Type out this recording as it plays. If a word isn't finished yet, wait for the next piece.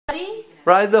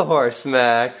Ride the horse,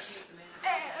 Max.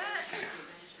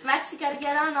 Max, you gotta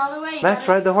get on all the way. Max,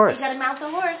 ride the horse. You gotta mount the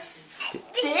horse.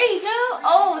 There you go.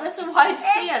 Oh, that's a wide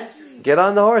stance. Get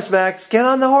on the horse, Max. Get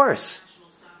on the horse.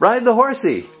 Ride the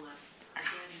horsey.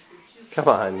 Come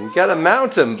on, you gotta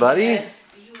mount him, buddy.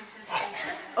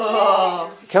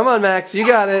 Oh. Come on, Max, you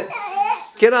got it.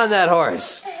 Get on that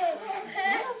horse.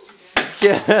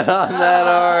 Get on that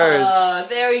horse. Oh,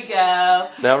 there we go.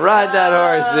 Now ride that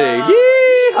horsey.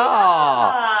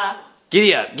 Yeehaw!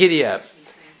 Giddy up, giddy up.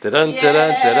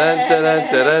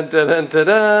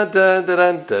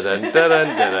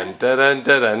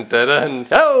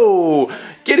 Oh,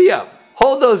 giddy up.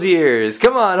 Hold those ears.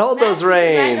 Come on, hold those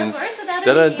reins.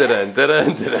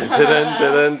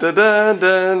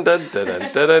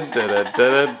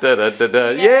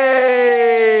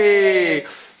 Yay!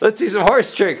 Let's see some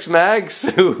horse tricks, Max.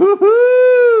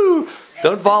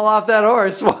 Don't fall off that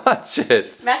horse. Watch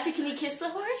it. Maxie, can you kiss the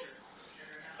horse?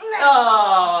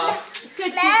 Oh,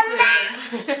 good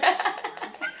kisses.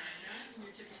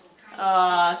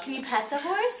 Oh, can you pet the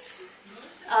horse?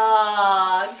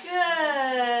 Oh,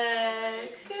 good.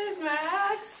 Good,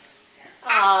 Max.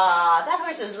 Oh, that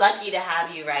horse is lucky to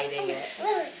have you riding it.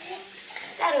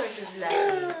 That horse is lucky.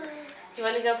 Do you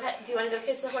want to go pet? Do you want to go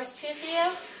kiss the horse too,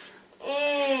 Theo?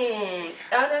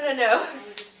 Oh,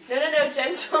 no,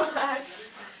 gentle,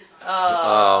 Max.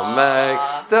 Oh,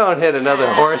 Max, don't hit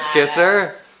another horse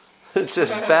kisser. It's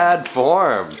just bad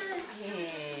form.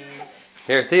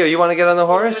 Here, Theo, you want to get on the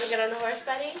horse? You want to get on the horse,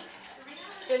 buddy?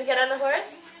 You want to get on the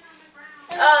horse?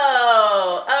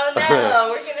 Oh no,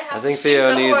 we're going to have I think to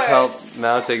Theo shoot the needs help horse.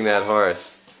 mounting that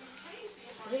horse.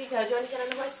 Here you go. Do you want to get on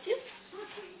the horse too?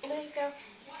 There you go.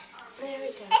 There we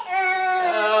go.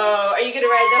 Oh, are you going to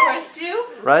ride the horse too?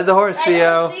 Ride the horse,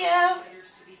 Theo. Ride the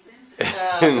horse, Theo.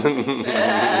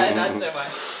 Not so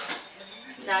much.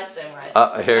 Not so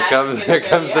much. Here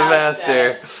comes the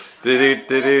master.